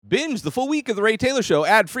Binge the full week of The Ray Taylor Show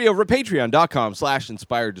ad-free over at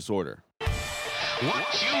patreon.com/inspireddisorder.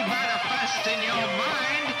 What you manifest in your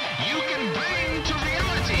mind, you can bring to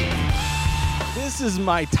reality. This is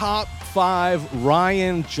my top 5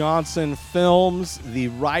 Rian Johnson films, the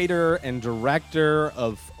writer and director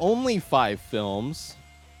of only 5 films,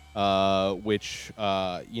 which,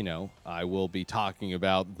 I will be talking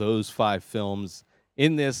about those 5 films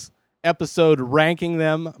in this episode, ranking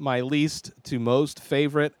them my least to most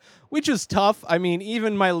favorite, which is tough. I mean,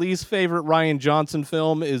 even my least favorite Rian Johnson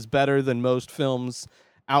film is better than most films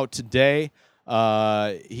out today.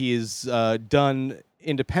 He has done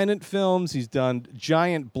independent films. He's done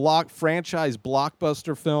giant franchise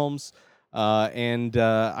blockbuster films. And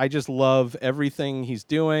I just love everything he's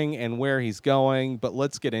doing and where he's going. But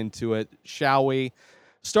let's get into it, shall we?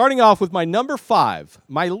 Starting off with my number 5,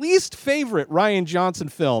 my least favorite Rian Johnson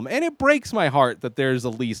film. And it breaks my heart that there's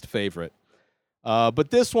a least favorite.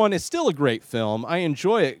 But this one is still a great film. I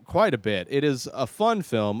enjoy it quite a bit. It is a fun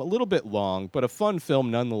film, a little bit long, but a fun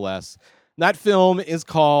film nonetheless. That film is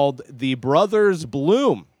called The Brothers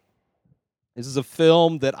Bloom. This is a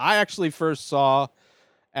film that I actually first saw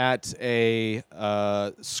at a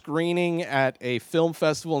screening at a film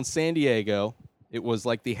festival in San Diego. It was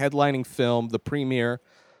like the headlining film, the premiere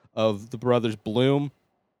of The Brothers Bloom.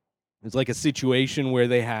 It was like a situation where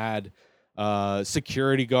they had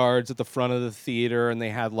security guards at the front of the theater, and they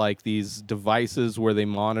had like these devices where they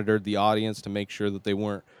monitored the audience to make sure that they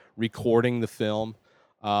weren't recording the film.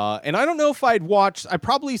 And I don't know if I'd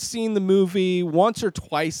probably seen the movie once or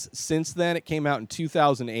twice since then. It came out in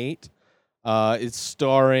 2008. It's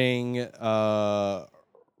starring, let's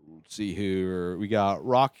see here. We got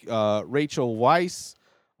Rachel Weisz,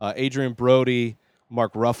 Adrian Brody,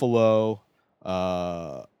 Mark Ruffalo,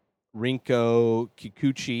 Rinko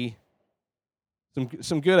Kikuchi.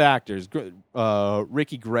 Some good actors.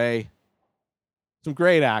 Ricky Gray. Some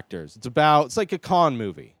great actors. It's like a con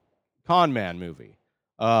man movie,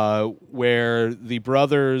 where the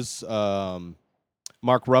brothers,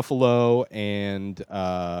 Mark Ruffalo and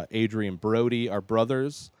Adrian Brody, are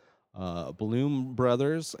brothers, Bloom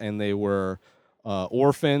brothers, and they were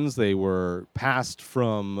orphans. They were passed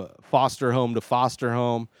from foster home to foster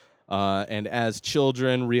home, and as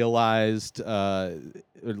children realized, at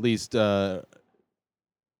least Mark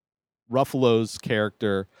Ruffalo's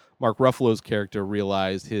character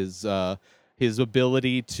realized his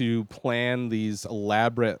ability to plan these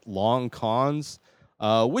elaborate long cons,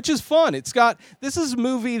 which is fun. This is a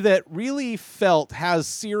movie that really has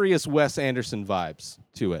serious Wes Anderson vibes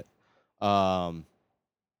to it. Rian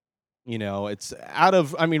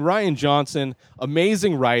Johnson,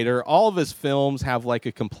 amazing writer. All of his films have like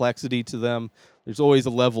a complexity to them. There's always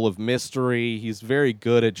a level of mystery. He's very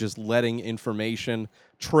good at just letting information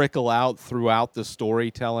trickle out throughout the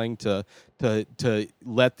storytelling to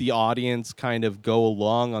let the audience kind of go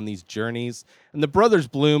along on these journeys. And The Brothers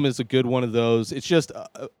Bloom is a good one of those. It's just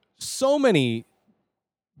so many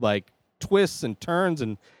like twists and turns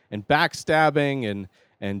and backstabbing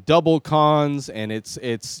and double cons, and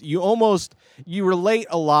you relate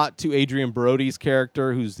a lot to Adrian Brody's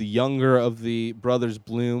character, who's the younger of the brothers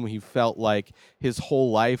Bloom. He felt like his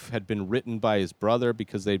whole life had been written by his brother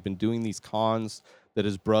because they'd been doing these cons that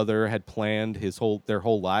his brother had planned their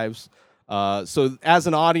whole lives. So as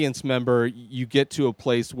an audience member, you get to a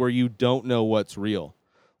place where you don't know what's real.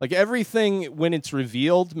 Like everything, when it's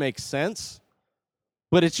revealed, makes sense.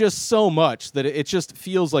 But it's just so much that it just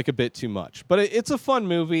feels like a bit too much. But it's a fun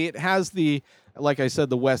movie. It has like I said,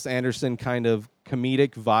 the Wes Anderson kind of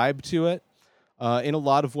comedic vibe to it in a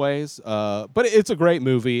lot of ways. But it's a great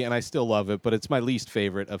movie, and I still love it. But it's my least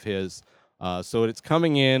favorite of his. So it's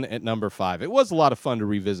coming in at number 5. It was a lot of fun to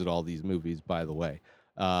revisit all these movies, by the way.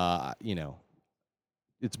 It's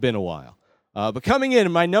been a while. But coming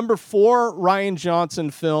in, my number 4 Rian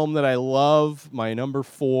Johnson film that I love, my number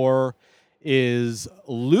 4 is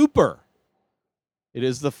Looper. It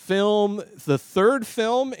is the third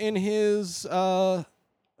film in the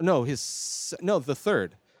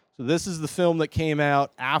third. So this is the film that came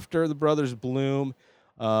out after The Brothers Bloom,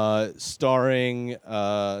 starring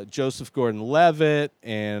Joseph Gordon-Levitt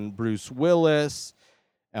and Bruce Willis.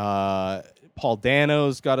 Paul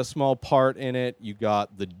Dano's got a small part in it. You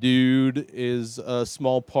got The Dude is a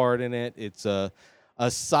small part in it. It's a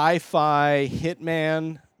sci-fi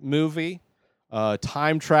hitman movie.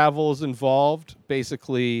 Time travel is involved.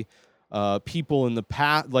 Basically, people in the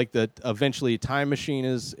past, eventually a time machine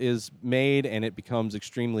is made and it becomes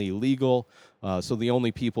extremely illegal. So the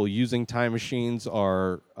only people using time machines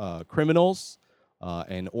are criminals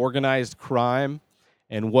and organized crime.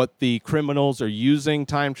 And what the criminals are using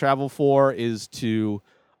time travel for is to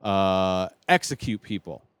execute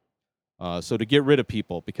people. So to get rid of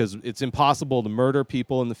people, because it's impossible to murder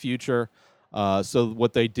people in the future. So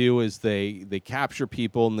what they do is they capture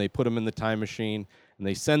people and they put them in the time machine and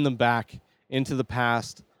they send them back into the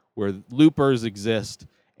past where loopers exist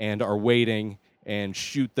and are waiting and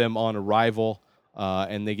shoot them on arrival,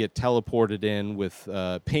 and they get teleported in with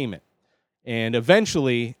payment. And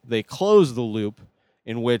eventually they close the loop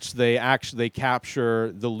in which they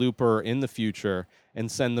capture the looper in the future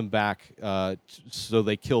and send them back, so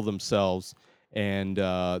they kill themselves, and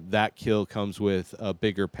that kill comes with a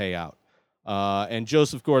bigger payout. And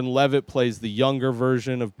Joseph Gordon-Levitt plays the younger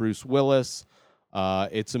version of Bruce Willis.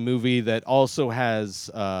 It's a movie that also has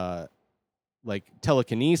like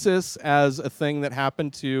telekinesis as a thing that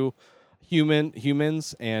happened to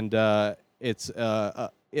humans, and it's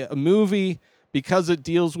a movie because it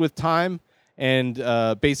deals with time, and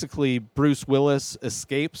basically Bruce Willis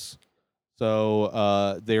escapes.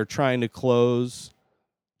 So they're trying to close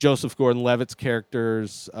Joseph Gordon-Levitt's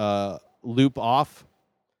character's loop off,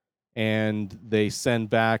 and they send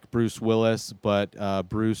back Bruce Willis, but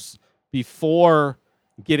Bruce, before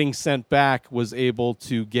getting sent back, was able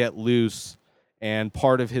to get loose, and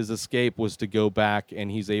part of his escape was to go back, and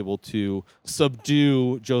he's able to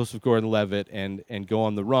subdue Joseph Gordon-Levitt and go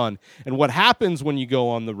on the run. And what happens when you go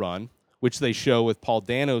on the run, which they show with Paul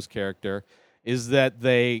Dano's character, is that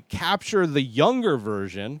they capture the younger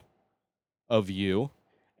version of you,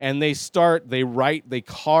 and they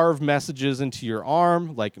carve messages into your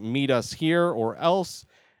arm, like meet us here or else,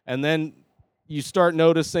 and then you start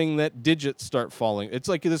noticing that digits start falling. It's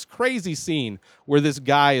like this crazy scene where this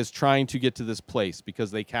guy is trying to get to this place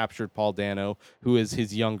because they captured Paul Dano, who is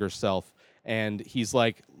his younger self, and he's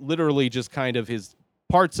like literally just kind of his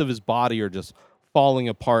parts of his body are just falling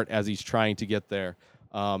apart as he's trying to get there.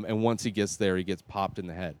 And once he gets there, he gets popped in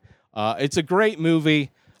the head. It's a great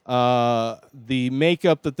movie. The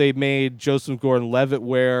makeup that they made Joseph Gordon-Levitt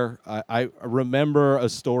wear, I remember a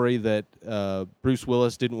story that Bruce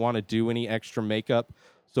Willis didn't want to do any extra makeup,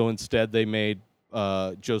 so instead they made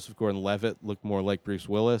Joseph Gordon-Levitt look more like Bruce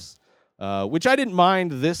Willis, which I didn't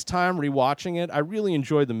mind this time rewatching it. I really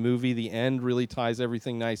enjoyed the movie. The end really ties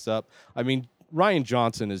everything nice up. I mean, Rian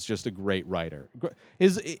Johnson is just a great writer.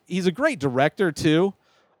 He's a great director, too.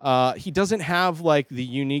 He doesn't have like the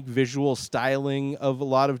unique visual styling of a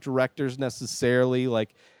lot of directors necessarily,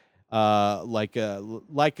 like Wes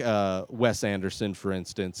Anderson, for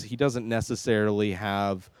instance. He doesn't necessarily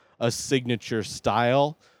have a signature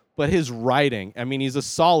style, but his writing, I mean, he's a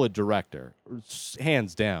solid director,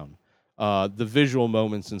 hands down. The visual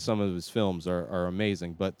moments in some of his films are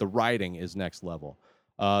amazing, but the writing is next level.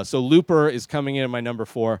 So Looper is coming in at my number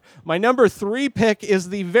 4. My number 3 pick is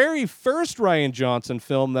the very first Rian Johnson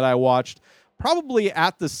film that I watched, probably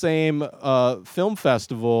at the same film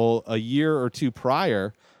festival a year or two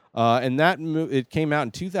prior, and it came out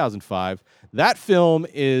in 2005. That film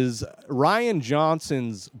is Rian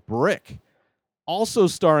Johnson's Brick, also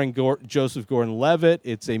starring Joseph Gordon-Levitt.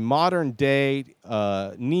 It's a modern-day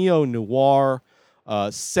neo-noir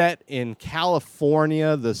set in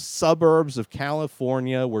California, the suburbs of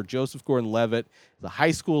California, where Joseph Gordon-Levitt is a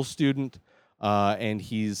high school student, and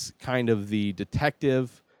he's kind of the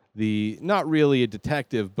detective. Not really a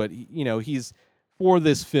detective, but he's for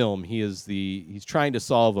this film. He's trying to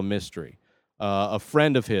solve a mystery. A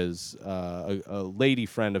friend of his, a lady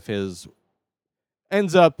friend of his,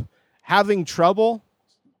 ends up having trouble,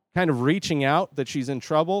 kind of reaching out that she's in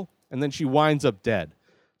trouble, and then she winds up dead.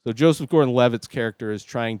 So Joseph Gordon-Levitt's character is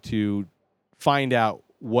trying to find out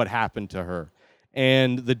what happened to her.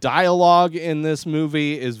 And the dialogue in this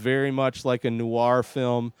movie is very much like a noir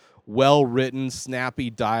film, well-written, snappy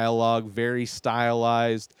dialogue, very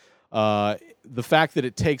stylized. The fact that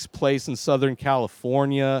it takes place in Southern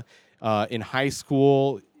California in high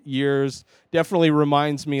school years definitely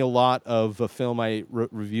reminds me a lot of a film I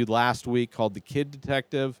reviewed last week called The Kid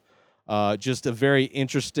Detective. Just a very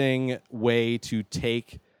interesting way to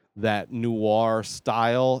take that noir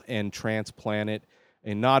style and transplant it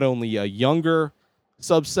in not only a younger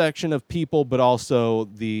subsection of people, but also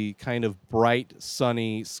the kind of bright,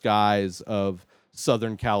 sunny skies of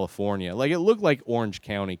Southern California. Like, it looked like Orange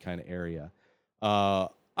County kind of area. I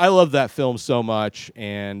love that film so much,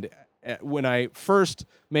 and when I first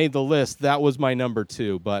made the list, that was my number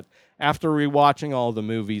 2, but after rewatching all the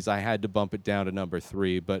movies, I had to bump it down to number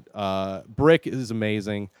 3. But Brick is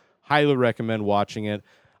amazing. Highly recommend watching it.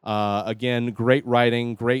 Again, great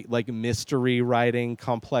writing, great mystery writing,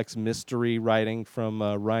 complex mystery writing from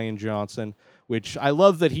Rian Johnson, which I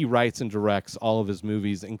love that he writes and directs all of his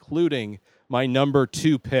movies, including my number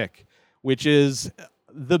 2 pick, which is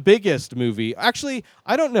the biggest movie. Actually,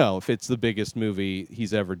 I don't know if it's the biggest movie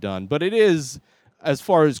he's ever done, but it is, as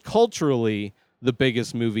far as culturally, the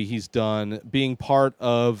biggest movie he's done, being part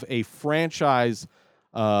of a franchise,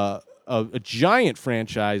 a giant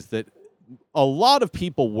franchise that a lot of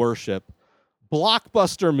people worship.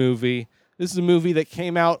 Blockbuster movie. This is a movie that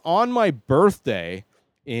came out on my birthday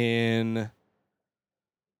in,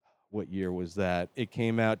 what year was that? It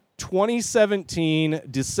came out 2017,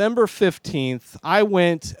 December 15th. I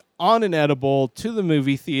went on an edible to the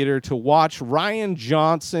movie theater to watch Rian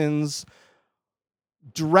Johnson's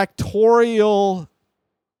directorial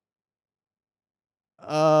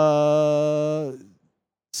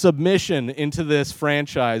submission into this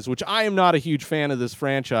franchise, which I am not a huge fan of this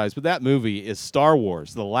franchise, but that movie is Star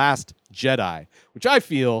Wars: The Last Jedi, which I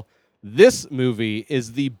feel this movie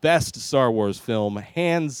is the best Star Wars film,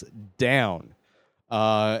 hands down.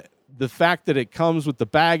 The fact that it comes with the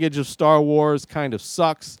baggage of Star Wars kind of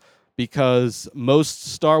sucks because most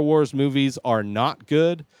Star Wars movies are not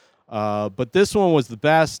good. But this one was the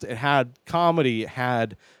best. It had comedy, it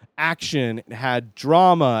had action, it had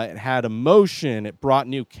drama, it had emotion, it brought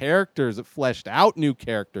new characters, it fleshed out new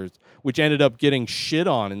characters, which ended up getting shit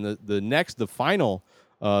on in the final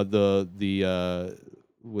with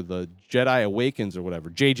the Jedi Awakens or whatever.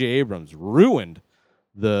 J.J. Abrams ruined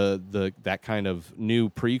that kind of new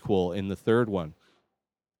prequel in the third one.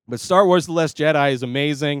 But Star Wars: The Last Jedi is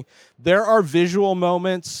amazing. There are visual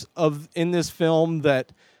moments in this film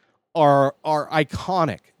that are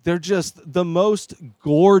iconic. They're just the most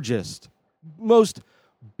gorgeous, most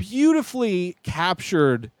beautifully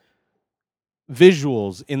captured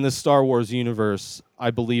visuals in the Star Wars universe, I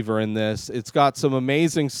believe, are in this. It's got some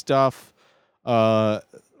amazing stuff,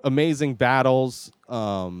 amazing battles,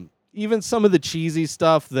 even some of the cheesy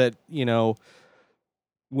stuff that,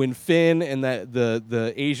 when Finn and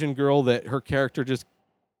the Asian girl, that her character just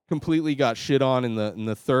completely got shit on in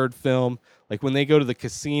the third film. Like when they go to the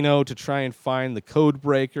casino to try and find the code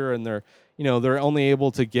breaker, and they're only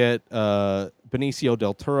able to get Benicio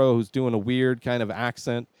del Toro, who's doing a weird kind of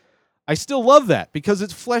accent. I still love that because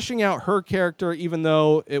it's fleshing out her character, even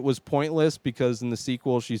though it was pointless because in the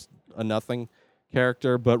sequel she's a nothing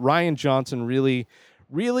character. But Rian Johnson really,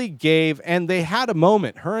 really gave, and they had a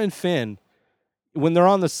moment, her and Finn, when they're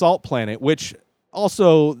on the Salt Planet, which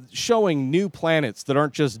also showing new planets that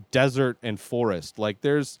aren't just desert and forest. Like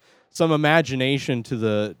there's some imagination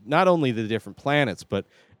to not only the different planets, but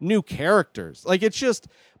new characters. Like it's just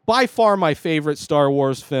by far my favorite Star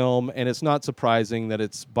Wars film, and it's not surprising that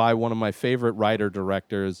it's by one of my favorite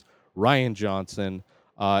writer-directors, Rian Johnson.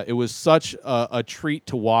 It was such a treat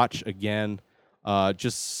to watch again.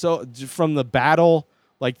 Just so from the battle,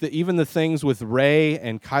 like even the things with Rey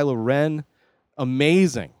and Kylo Ren,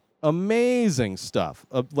 amazing stuff.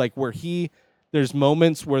 Like where there's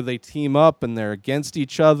moments where they team up and they're against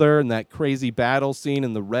each other, and that crazy battle scene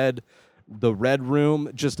in the red room,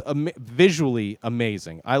 just visually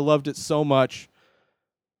amazing. I loved it so much.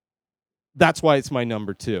 That's why it's my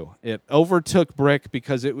number 2. It overtook Brick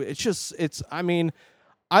because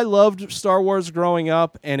I loved Star Wars growing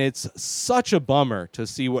up, and it's such a bummer to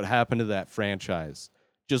see what happened to that franchise.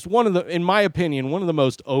 Just in my opinion, one of the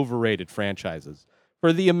most overrated franchises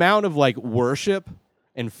for the amount of worship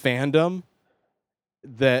and fandom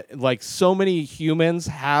that so many humans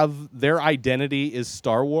have. Their identity is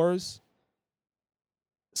Star Wars.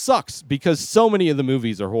 Sucks because so many of the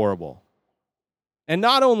movies are horrible. And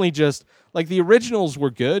not only just the originals were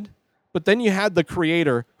good, but then you had the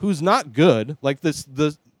creator who's not good.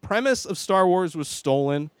 The premise of Star Wars was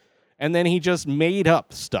stolen, and then he just made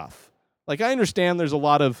up stuff. I understand there's a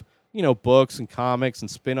lot of, books and comics and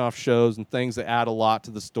spin-off shows and things that add a lot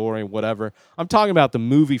to the story and whatever. I'm talking about the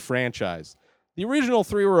movie franchise. The original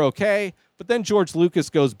 3 were okay, but then George Lucas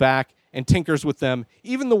goes back and tinkers with them,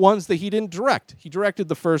 even the ones that he didn't direct. He directed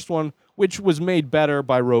the first one, which was made better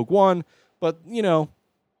by Rogue One, but,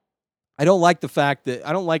 I don't like the fact that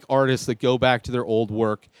I don't like artists that go back to their old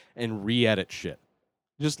work and re-edit shit.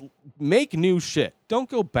 Just make new shit. Don't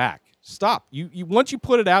go back. Stop. You once you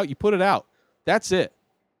put it out, you put it out. That's it.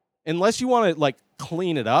 Unless you want to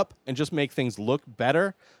clean it up and just make things look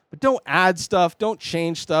better, but don't add stuff, don't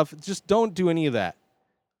change stuff. Just don't do any of that.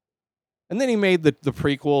 And then he made the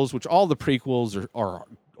prequels, which all the prequels are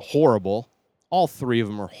horrible. All 3 of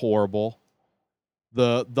them are horrible.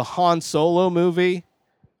 The Han Solo movie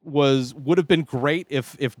would have been great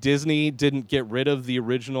if Disney didn't get rid of the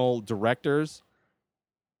original directors.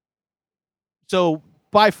 So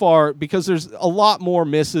by far, because there's a lot more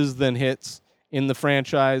misses than hits in the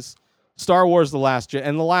franchise, Star Wars: The Last Jedi,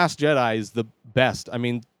 and The Last Jedi is the best. I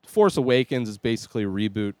mean, Force Awakens is basically a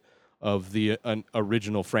reboot of the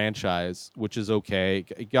original franchise, which is okay.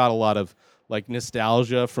 It got a lot of like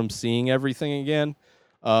nostalgia from seeing everything again.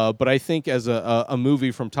 But I think as a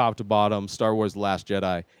movie from top to bottom, Star Wars: The Last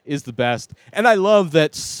Jedi is the best. And I love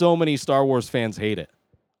that so many Star Wars fans hate it.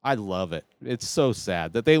 I love it. It's so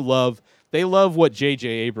sad that they love what J.J.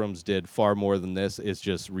 Abrams did far more than this. It's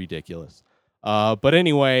just ridiculous. But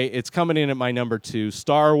anyway, it's coming in at my number 2,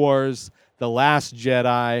 Star Wars: The Last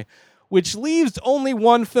Jedi, which leaves only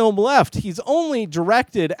one film left. He's only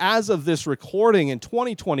directed, as of this recording in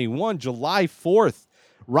 2021, July 4th,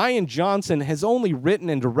 Rian Johnson has only written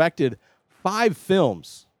and directed 5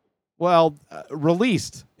 films. Well,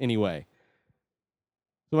 released anyway.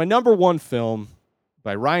 So my number 1 film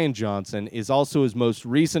by Rian Johnson is also his most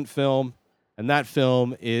recent film, and that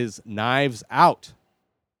film is Knives Out.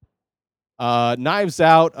 Knives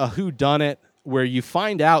Out, a whodunit, where you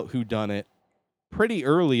find out whodunit pretty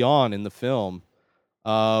early on in the film.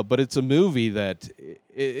 But it's a movie that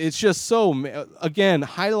it's just so, again,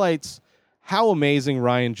 highlights how amazing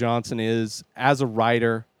Rian Johnson is as a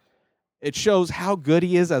writer. It shows how good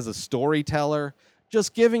he is as a storyteller,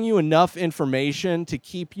 just giving you enough information to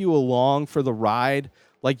keep you along for the ride.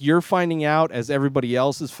 Like you're finding out as everybody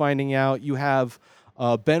else is finding out. You have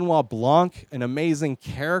Benoit Blanc, an amazing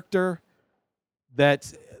character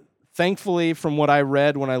that, thankfully, from what I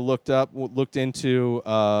read when I looked into,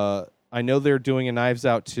 I know they're doing a Knives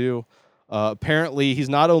Out 2. Apparently, he's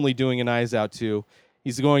not only doing a Knives Out 2,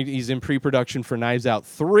 he's in pre-production for Knives Out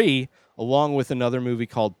 3, along with another movie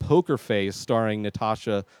called Poker Face, starring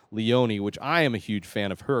Natasha Lyonne, which I am a huge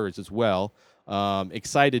fan of hers as well.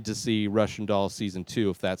 Excited to see Russian Doll Season 2,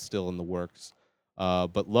 if that's still in the works.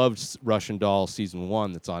 But loved Russian Doll Season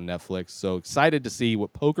 1 that's on Netflix. So excited to see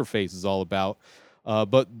what Poker Face is all about.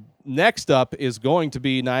 But next up is going to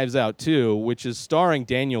be Knives Out 2, which is starring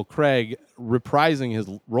Daniel Craig reprising his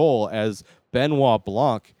role as Benoit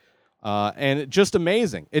Blanc. And just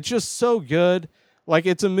amazing. It's just so good. Like,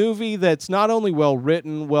 it's a movie that's not only well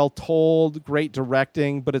written, well told, great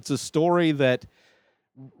directing, but it's a story that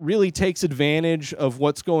really takes advantage of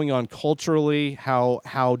what's going on culturally,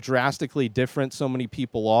 how drastically different so many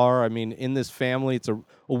people are. I mean, in this family, it's a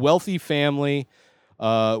wealthy family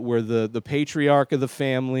where the patriarch of the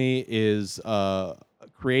family is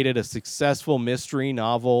created a successful mystery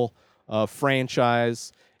novel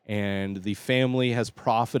franchise, and the family has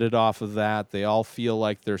profited off of that. They all feel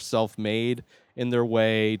like they're self-made in their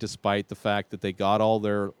way, despite the fact that they got all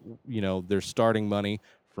their starting money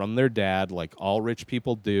from their dad, like all rich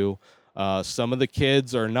people do. Some of the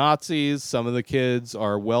kids are Nazis. Some of the kids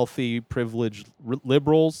are wealthy, privileged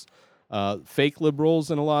liberals, fake liberals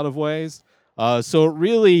in a lot of ways. So it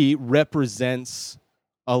really represents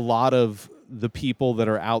a lot of the people that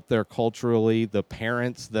are out there culturally, the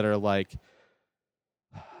parents that are like,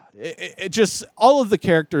 it just, all of the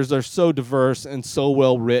characters are so diverse and so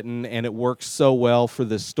well written, and it works so well for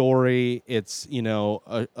the story. It's,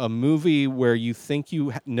 a movie where you think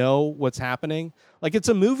you know what's happening. Like, it's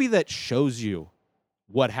a movie that shows you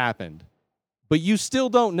what happened, but you still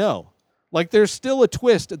don't know. Like, there's still a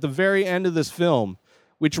twist at the very end of this film,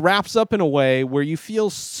 which wraps up in a way where you feel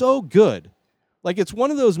so good. Like, it's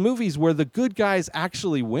one of those movies where the good guys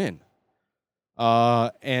actually win.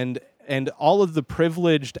 And all of the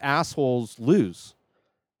privileged assholes lose.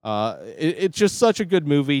 It's just such a good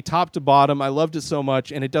movie, top to bottom. I loved it so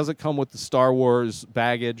much, and it doesn't come with the Star Wars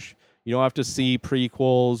baggage. You don't have to see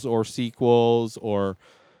prequels or sequels or,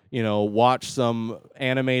 watch some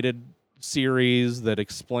animated series that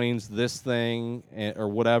explains this thing or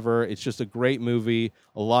whatever. It's just a great movie,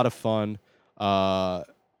 a lot of fun.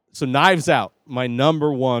 So Knives Out, my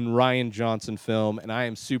number 1 Rian Johnson film, and I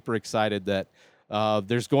am super excited that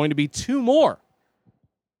there's going to be 2 more.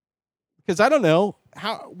 Because I don't know,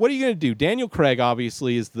 what are you going to do? Daniel Craig,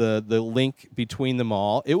 obviously, is the link between them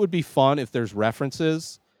all. It would be fun if there's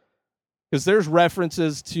references. Because there's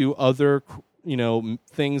references to other,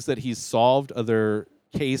 things that he's solved, other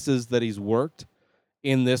cases that he's worked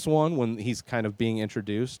in this one when he's kind of being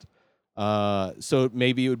introduced. So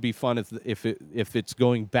maybe it would be fun if it's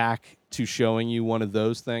going back to showing you one of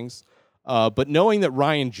those things. But knowing that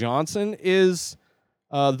Rian Johnson is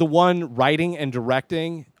the one writing and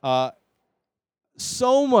directing,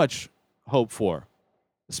 so much hope for,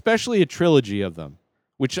 especially a trilogy of them,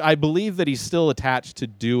 which I believe that he's still attached to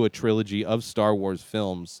do a trilogy of Star Wars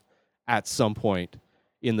films at some point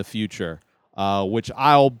in the future, which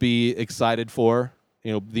I'll be excited for.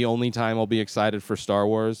 The only time I'll be excited for Star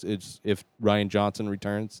Wars is if Rian Johnson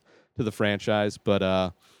returns to the franchise.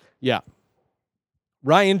 But yeah.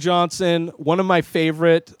 Rian Johnson, one of my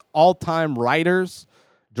favorite all-time writers.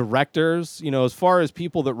 directors, as far as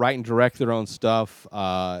people that write and direct their own stuff,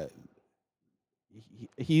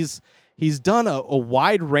 he's done a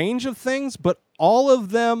wide range of things, but all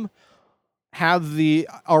of them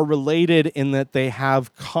are related in that they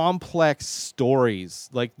have complex stories.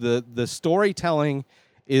 Like the storytelling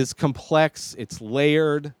is complex, it's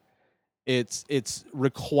layered, it's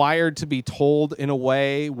required to be told in a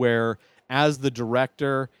way where, as the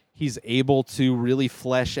director, he's able to really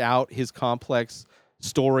flesh out his complex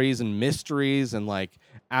stories and mysteries, and like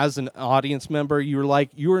as an audience member,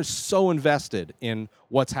 you're so invested in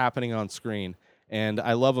what's happening on screen, and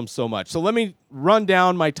I love him so much. So let me run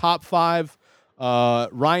down my top 5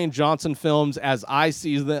 Rian Johnson films as I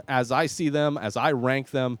see them, as I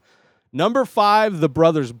rank them. Number 5, The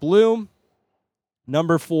Brothers Bloom.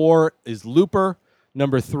 Number 4 is Looper.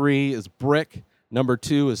 Number 3 is Brick. Number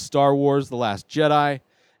 2 is Star Wars: The Last Jedi.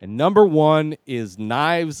 And number 1 is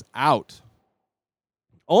Knives Out.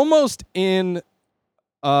 Almost in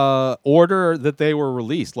order that they were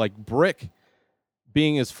released, like Brick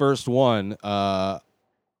being his first one. I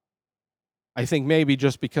think maybe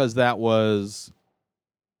just because that was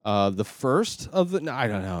the first of the... I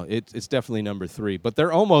don't know. It's definitely number 3. But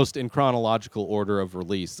they're almost in chronological order of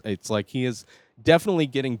release. It's like he is definitely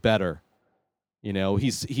getting better. He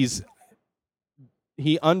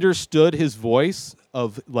understood his voice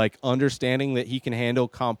of like understanding that he can handle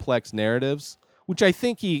complex narratives, which I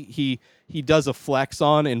think he does a flex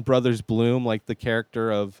on in Brothers Bloom, like the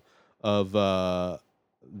character of the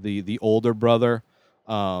older brother,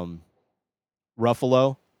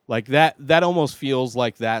 Ruffalo. Like that almost feels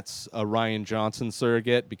like that's a Rian Johnson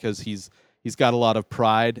surrogate, because he's got a lot of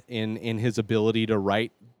pride in his ability to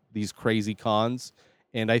write these crazy cons.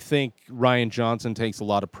 And I think Rian Johnson takes a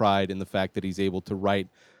lot of pride in the fact that he's able to write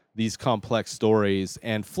these complex stories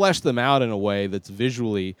and flesh them out in a way that's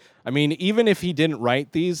visually... I mean, even if he didn't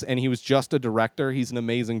write these and he was just a director, he's an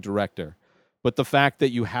amazing director. But the fact that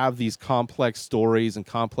you have these complex stories and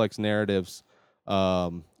complex narratives,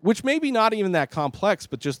 which maybe not even that complex,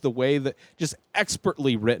 but just the way that... just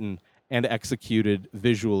expertly written and executed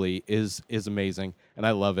visually is amazing, and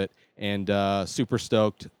I love it. And super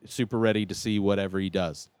stoked, super ready to see whatever he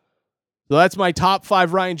does. So that's my top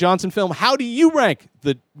 5 Rian Johnson film. How do you rank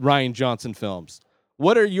the Rian Johnson films?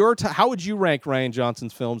 What are your how would you rank Rian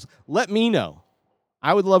Johnson's films? Let me know.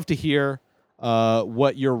 I would love to hear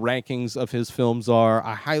what your rankings of his films are.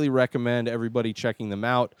 I highly recommend everybody checking them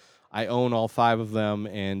out. I own all 5 of them,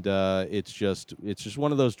 and it's just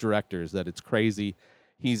one of those directors that it's crazy.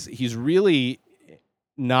 He's really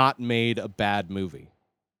not made a bad movie,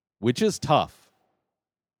 which is tough.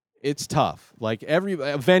 It's tough. Like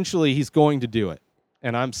eventually he's going to do it,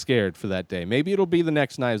 and I'm scared for that day. Maybe it'll be the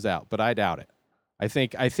next Knives Out, but I doubt it. I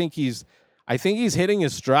think he's hitting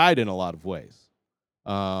his stride in a lot of ways.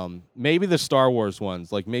 Maybe the Star Wars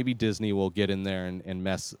ones, like maybe Disney will get in there and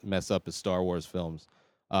mess up his Star Wars films,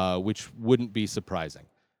 which wouldn't be surprising.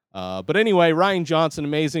 But anyway, Rian Johnson,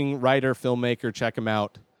 amazing writer, filmmaker. Check him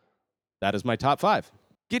out. That is my top 5.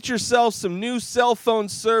 Get yourself some new cell phone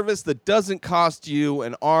service that doesn't cost you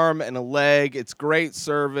an arm and a leg. It's great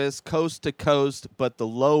service, coast to coast, but the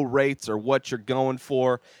low rates are what you're going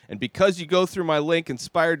for. And because you go through my link,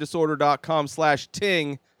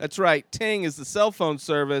 inspireddisorder.com/ting, that's right, Ting is the cell phone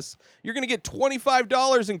service, you're going to get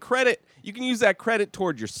 $25 in credit. You can use that credit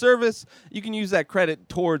toward your service. You can use that credit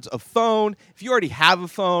towards a phone. If you already have a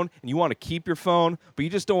phone and you want to keep your phone, but you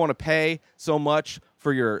just don't want to pay so much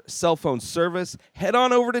for your cell phone service, head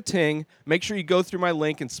on over to Ting. Make sure you go through my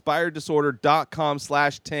link,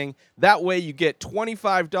 inspireddisorder.com/ting. That way you get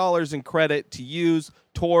 $25 in credit to use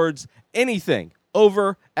towards anything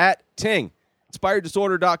over at Ting.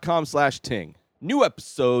 inspireddisorder.com/ting. New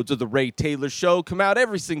episodes of The Ray Taylor Show come out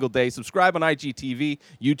every single day. Subscribe on IGTV,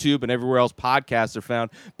 YouTube, and everywhere else podcasts are found.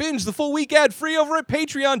 Binge the full week ad-free over at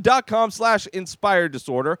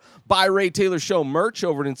patreon.com/inspireddisorder. Buy Ray Taylor Show merch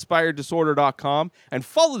over at inspireddisorder.com. And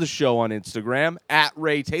follow the show on Instagram at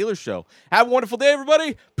Ray Taylor Show. Have a wonderful day,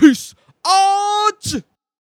 everybody. Peace out!